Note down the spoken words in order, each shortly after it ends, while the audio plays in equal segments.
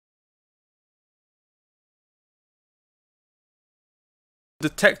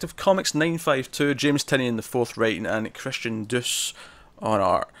Detective Comics 952, James Tynion the fourth writing, and Christian Duce on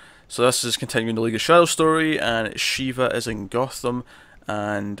art. So this is continuing the League of Shadows story, and Shiva is in Gotham,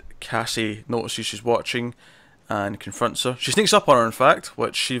 and Cassie notices she's watching and confronts her. She sneaks up on her, in fact,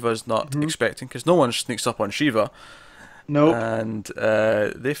 which Shiva is not expecting, because no one sneaks up on Shiva. Nope. And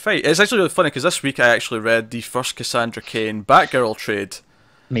they fight. It's actually really funny, because this week I actually read the first Cassandra Cain Batgirl trade.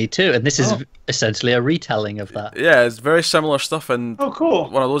 Me too, and this is essentially a retelling of that. Yeah, it's very similar stuff, and cool.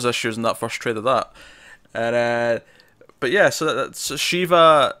 One of those issues in that first trade of that. And but yeah, so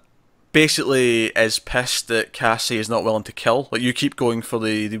Shiva basically is pissed that Cassie is not willing to kill. Like, you keep going for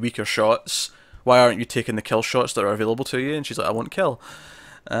the weaker shots. Why aren't you taking the kill shots that are available to you? And she's like, I won't kill.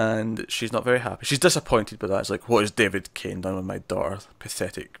 And she's not very happy. She's disappointed by that. It's like, what has David Cain done with my daughter?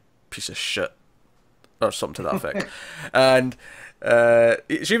 Pathetic piece of shit. Or something to that effect. And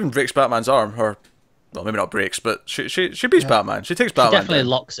she even breaks Batman's arm. Or, well, maybe not breaks, but she beats Batman. She takes Batman. She definitely down.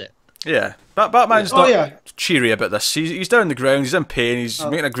 Locks it. Yeah. Batman's not cheery about this. He's down on the ground, he's in pain, he's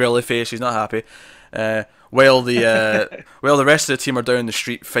making a grilly face, he's not happy. While the rest of the team are down the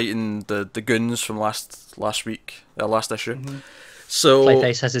street fighting the goons from last week, last issue. So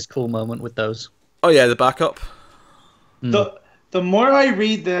Clayface has his cool moment with those. Oh yeah, the backup. The more I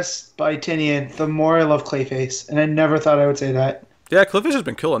read this by Tynion, the more I love Clayface, and I never thought I would say that. Yeah, Clayface has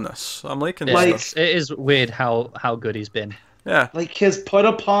been cool in this. I'm liking this. It is weird how good he's been. Yeah. Like his put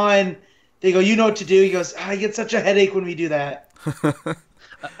upon, they go, you know what to do. He goes, I get such a headache when we do that.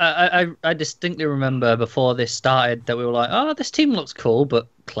 I distinctly remember before this started that we were like, oh, this team looks cool, but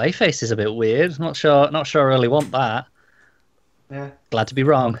Clayface is a bit weird. Not sure I really want that. Yeah. Glad to be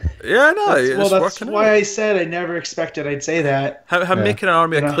wrong. Yeah, no, that's why I said I never expected I'd say that. Him making an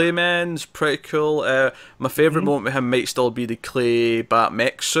army of Claymen's pretty cool. My favourite moment with him might still be the Clay Bat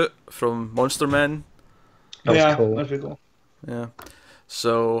mech suit from Monster Men. That was cool. That's pretty cool. Yeah.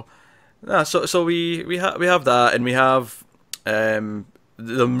 So we have that, and we have them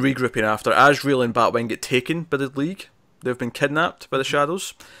regrouping after Azrael and Batwing get taken by the League. They've been kidnapped by the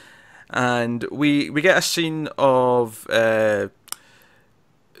Shadows, and we get a scene of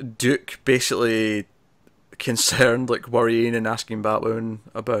Duke basically concerned, like worrying and asking Batwoman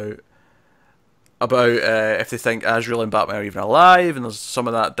about if they think Azrael and Batman are even alive, and there's some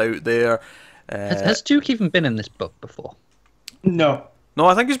of that doubt there. Has Duke even been in this book before? No,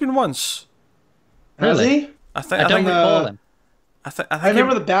 I think he's been once. Really? Has he? I don't recall him. I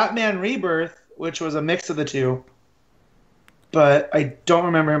remember the Batman Rebirth, which was a mix of the two, but I don't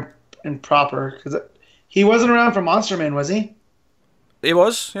remember him in proper, because he wasn't around for Monster Man, was he? He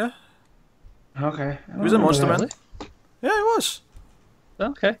was, yeah. Okay. He was in Monster Man. Yeah, he was.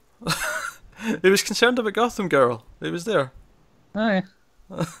 Okay. He was concerned about Gotham Girl. He was there. Oh,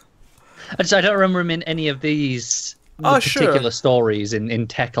 yeah. I don't remember him in any of these particular stories in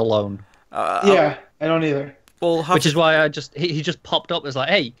tech alone. I don't either. Well, which is why he just popped up as like,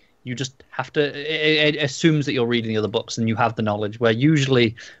 hey, you just have to. It assumes that you're reading the other books and you have the knowledge. Where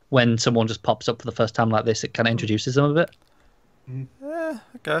usually when someone just pops up for the first time like this, it kind of introduces them a bit. Yeah,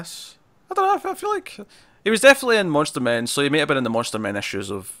 I guess. I don't know. I feel like he was definitely in Monster Men, so he may have been in the Monster Men issues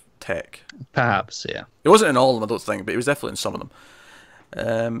of Tech. Perhaps, yeah. He wasn't in all of them, I don't think, but he was definitely in some of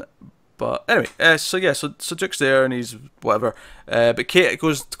them. But anyway, so Duke's there and he's whatever. But Kate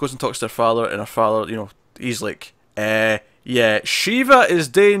goes and talks to her father, and her father, he's like, yeah, Shiva is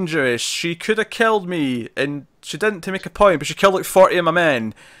dangerous. She could have killed me, and she didn't, to make a point, but she killed like 40 of my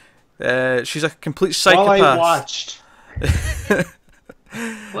men. She's a complete psychopath. While I watched.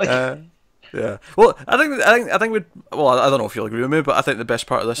 Yeah. Well, I think we'd. Well, I don't know if you'll agree with me, but I think the best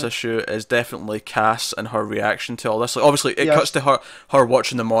part of this issue is definitely Cass and her reaction to all this. Like, obviously, it cuts to her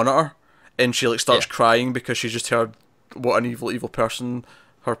watching the monitor, and she like starts crying because she's just heard what an evil person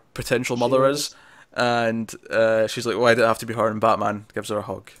her potential mother is, and she's like, "Why did it have to be her?" And Batman gives her a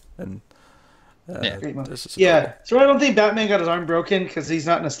hug, and So I don't think Batman got his arm broken because he's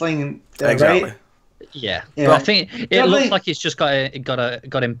not in a sling, exactly. Right? Yeah. But I think it looks like it's just got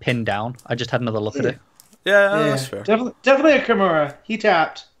him pinned down. I just had another look at it. Yeah, that's fair. Definitely a Kimura. He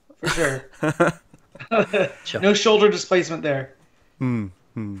tapped for sure. Sure. No shoulder displacement there. But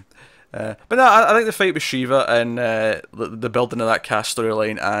no, I think the fight with Shiva and the building of that cast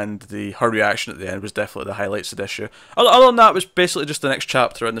storyline and her reaction at the end was definitely the highlights of the issue. Other than that, it was basically just the next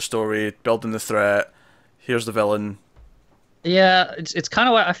chapter in the story, building the threat. Here's the villain. Yeah, it's kind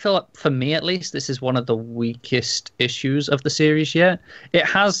of what I feel like, for me at least, this is one of the weakest issues of the series yet. It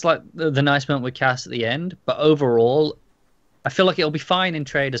has like the nice moment with Cass at the end, but overall, I feel like it'll be fine in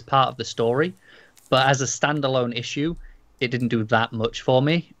trade as part of the story, but as a standalone issue, it didn't do that much for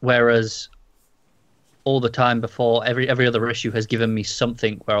me. Whereas all the time before. Every other issue has given me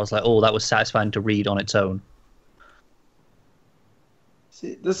something where I was like, oh, that was satisfying to read on its own.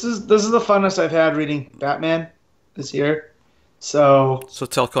 See, this is the funnest I've had reading Batman this year. So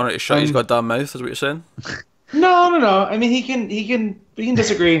tell Connor to shut his goddamn mouth, is what you're saying? No. I mean, we can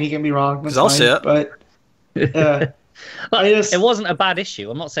disagree and he can be wrong. Because I'll say it. But it wasn't a bad issue.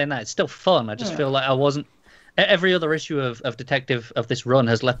 I'm not saying that. It's still fun. I just feel like I wasn't. Every other issue of Detective of this run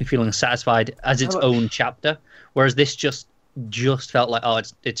has left me feeling satisfied as its own chapter, whereas this just felt like, oh,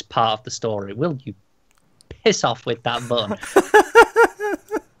 it's part of the story. Will you piss off with that button?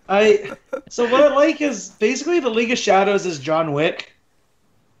 So what I like is basically the League of Shadows is John Wick,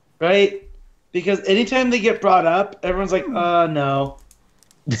 right? Because anytime they get brought up, everyone's like, no.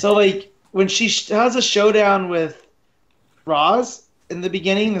 So like when she has a showdown with Roz in the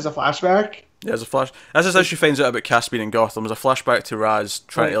beginning, there's a flashback. Yeah, there's a flash. This is how she finds out about Caspian and Gotham. There's a flashback to Raz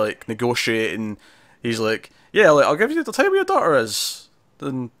trying to like negotiate, and he's like, "Yeah, like I'll tell you where your daughter is.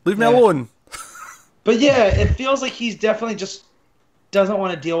 Then leave me alone." But yeah, it feels like he's definitely just doesn't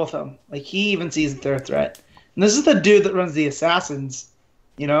want to deal with them. Like he even sees that they're a threat. And this is the dude that runs the Assassins,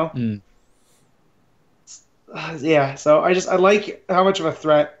 you know? Yeah. So I like how much of a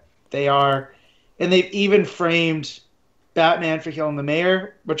threat they are, and they've even framed Batman for killing the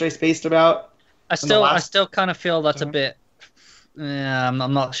mayor, which I spaced about. I still kind of feel that's a bit. Yeah,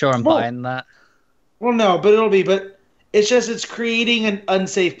 I'm not sure I'm buying that. Well, no, but it'll be. But it's creating an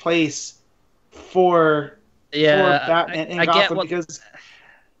unsafe place for Batman and Gotham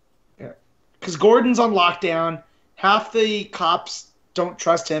because Gordon's on lockdown. Half the cops don't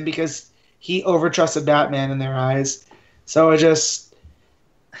trust him because he overtrusted Batman in their eyes. So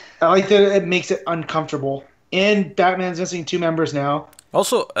I like that it makes it uncomfortable. And Batman's missing 2 members now.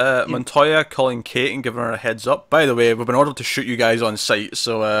 Also, Montoya calling Kate and giving her a heads up. By the way, we've been ordered to shoot you guys on sight,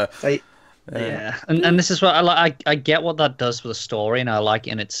 so... yeah, and this is what I like. I get what that does for the story, and I like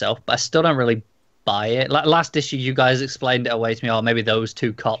it in itself, but I still don't really buy it. Like, last issue, you guys explained it away to me, or maybe those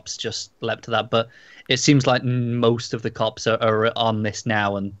 2 cops just leapt to that, but it seems like most of the cops are on this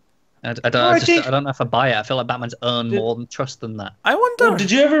now, and I don't know if I buy it. I feel like Batman's earned more than trust than that. I wonder... Oh,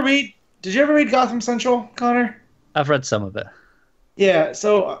 did you ever read Gotham Central, Connor? I've read some of it. Yeah,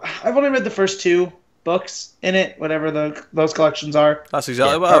 so I've only read the first 2 books in it, whatever those collections are. That's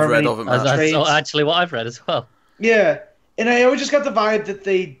exactly what I've read of it, man. That's actually what I've read as well. Yeah, and I always just got the vibe that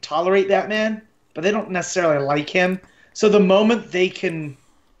they tolerate Batman, but they don't necessarily like him. So the moment they can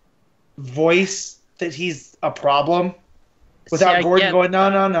voice that he's a problem without Gordon going,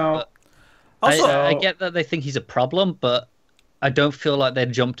 no. Also, I get that they think he's a problem, but I don't feel like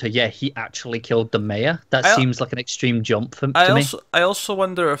they'd jump to, he actually killed the mayor. That seems like an extreme jump to me. I also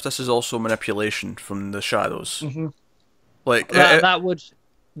wonder if this is also manipulation from the shadows. Mm-hmm. Like that would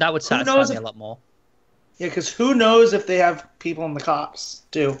satisfy me a lot more. Yeah, because who knows if they have people in the cops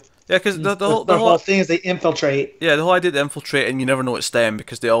too? Yeah, because the whole thing is they infiltrate. Yeah, the whole idea to infiltrate, and you never know it's them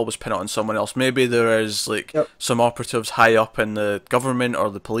because they always pin it on someone else. Maybe there is some operatives high up in the government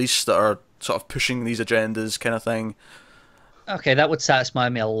or the police that are sort of pushing these agendas, kind of thing. Okay, that would satisfy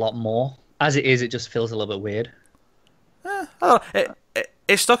me a lot more. As it is, it just feels a little bit weird. I don't know.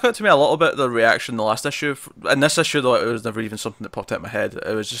 It stuck out to me a little bit, the reaction in the last issue. In this issue, though, it was never even something that popped out of my head.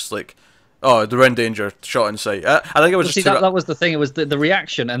 It was just like, oh, they're in danger, shot in sight. I think it was that was the thing. It was the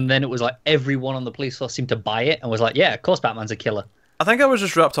reaction, and then it was like everyone on the police force seemed to buy it and was like, yeah, of course Batman's a killer. I think I was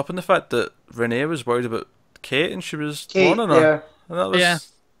just wrapped up in the fact that Renee was worried about Kate and she was warning her. Yeah. And that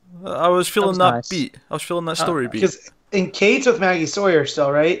was, I was feeling that nice. beat. I was feeling that story beat. And Kate's with Maggie Sawyer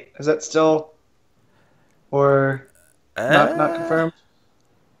still, right? Is that still, or not confirmed?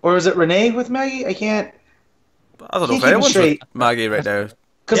 Or is it Renee with Maggie? I don't know if anyone's with Maggie right now.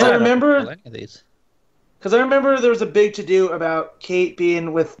 Because I remember there was a big to-do about Kate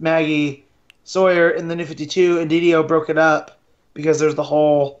being with Maggie Sawyer in the New 52, and DiDio broke it up because there's the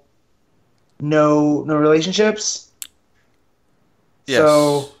whole no relationships. Yes.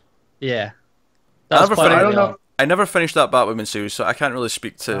 So yeah, I never finished that Batwoman series, so I can't really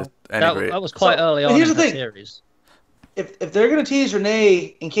speak to anybody. That was quite early on in the series. If they're going to tease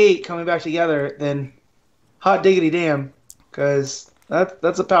Renee and Kate coming back together, then hot diggity damn, because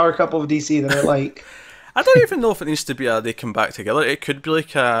that's a power couple of DC that I like. I don't even know if it needs to be they come back together. It could be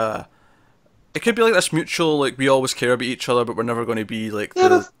like this mutual, like, we always care about each other, but we're never going to be like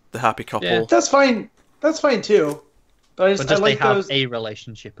the happy couple. Yeah, that's fine. That's fine too. But I like they have those a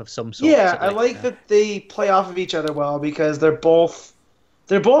relationship of some sort. Yeah, I like that they play off of each other well because they're both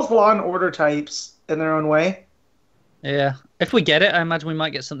Law and Order types in their own way. Yeah, if we get it, I imagine we might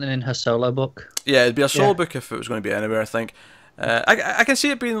get something in her solo book. Yeah, it'd be a solo book if it was going to be anywhere, I think. I can see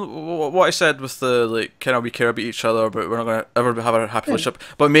it being what I said with the like kind of we care about each other, but we're not gonna ever have a happy relationship.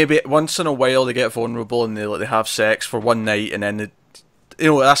 But maybe once in a while they get vulnerable and they have sex for one night, and then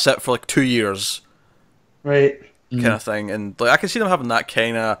that's it for like 2 years, right? Kind of thing. And like I can see them having that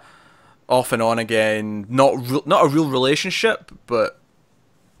kind of off and on again, not a real relationship, but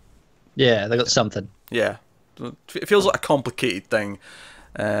yeah, they got something. Yeah, it feels like a complicated thing.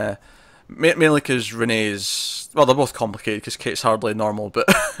 Mainly because Renee's... Well, they're both complicated because Kate's hardly normal, but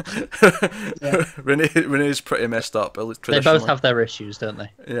Renee's pretty messed up. At least they both have their issues, don't they?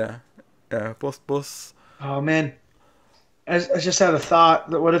 Yeah, both. Oh man, I just had a thought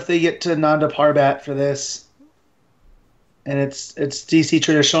that what if they get to Nanda Parbat for this, and it's DC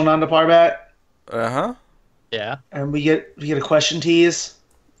traditional Nanda Parbat. Yeah. And we get a question tease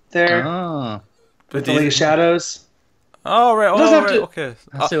there. Oh. With the League of Shadows. Oh right, okay.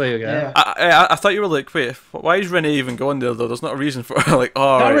 I see where you're going. Yeah. I thought you were like, wait, why is Renee even going there though? There's not a reason for like,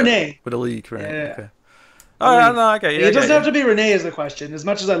 not Renee with the League, right? Yeah. Okay. Oh no, okay. It doesn't have to be Renee as the question. As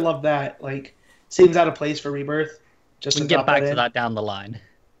much as I love that, like, seems out of place for Rebirth. Just we to can get back to that down the line.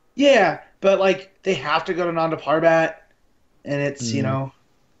 Yeah, but like they have to go to Nanda Parbat, and it's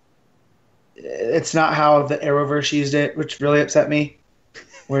it's not how the Arrowverse used it, which really upset me.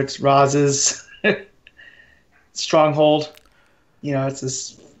 Where it's Roz's stronghold, it's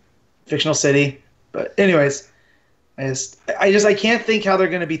this fictional city. But anyways, I can't think how they're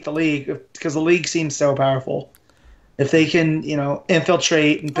going to beat the League because the League seems so powerful. If they can,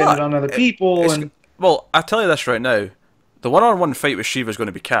 infiltrate and pin it on other people, well, I tell you this right now, the one-on-one fight with Shiva is going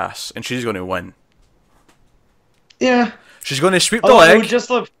to be Cass, and she's going to win. Yeah, she's going to sweep the leg,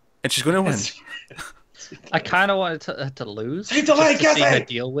 and she's going to win. I kind of wanted to lose to see her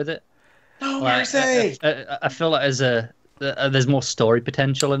deal with it. No, Mercy. I feel like there's more story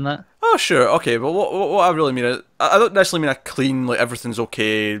potential in that. Oh sure, okay, but what I really mean is, I don't necessarily mean a clean like everything's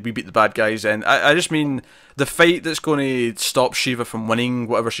okay, we beat the bad guys, and I just mean the fight that's going to stop Shiva from winning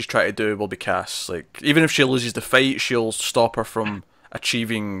whatever she's trying to do will be Cass. Like even if she loses the fight, she'll stop her from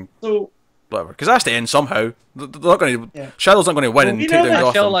achieving whatever, because that's the end somehow. They're not going to. Yeah. Shadow's not going to win and take down Gotham.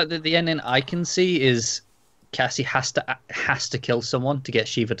 I feel like the ending I can see is Cassie has to kill someone to get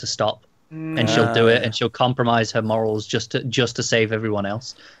Shiva to stop. And she'll do it, and she'll compromise her morals just to save everyone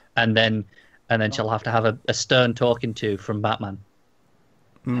else, and then she'll have to have a stern talking to from Batman.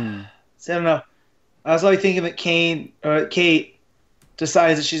 See, I don't know. I was like thinking that Kate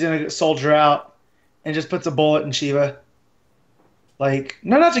decides that she's gonna soldier out and just puts a bullet in Shiva. Like,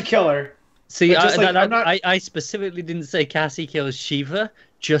 not to kill her. See, I specifically didn't say Cassie kills Shiva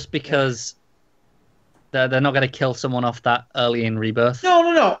just because. They're not going to kill someone off that early in Rebirth.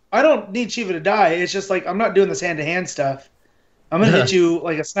 No. I don't need Shiva to die. It's just like, I'm not doing this hand-to-hand stuff. I'm going to hit you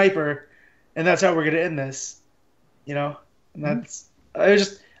like a sniper, and that's how we're going to end this. And that's... I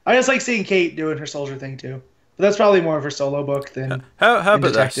just like seeing Kate doing her soldier thing, too. But that's probably more of her solo book than how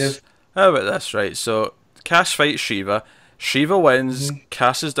about Detective. This? How about this, right? So, Cass fights Shiva. Shiva wins.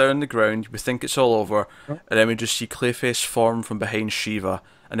 Cass is down on the ground. We think it's all over. And then we just see Clayface form from behind Shiva,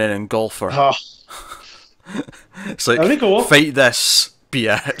 and then engulf her. Oh. It's like, cool. Fight this,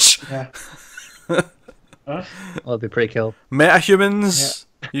 bitch. Yeah. That'd be pretty cool. Metahumans,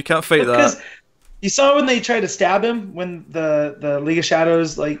 you can't fight that. Because you saw when they tried to stab him, when the League of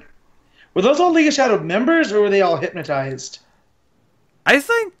Shadows, like, were those all League of Shadow members, or were they all hypnotized? I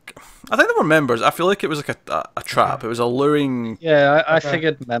think they were members. I feel like it was like a trap. It was a luring. Yeah, I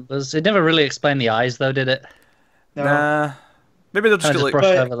figured members. It never really explained the eyes, though, did it? No. Nah. Maybe they'll just brushed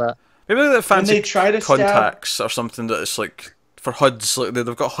over that. Maybe they fancy they try to contacts or something that is like for HUDs. Like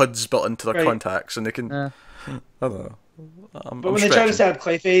they've got HUDs built into their contacts, and they can. I don't know. But when they try to stab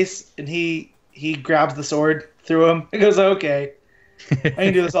Clayface and he grabs the sword through him, he goes, "Okay, I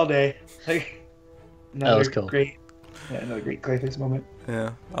can do this all day." Like, that was cool. Another great Clayface moment.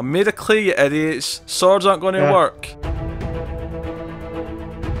 Yeah, I'm made of clay, you idiots. Swords aren't going to work.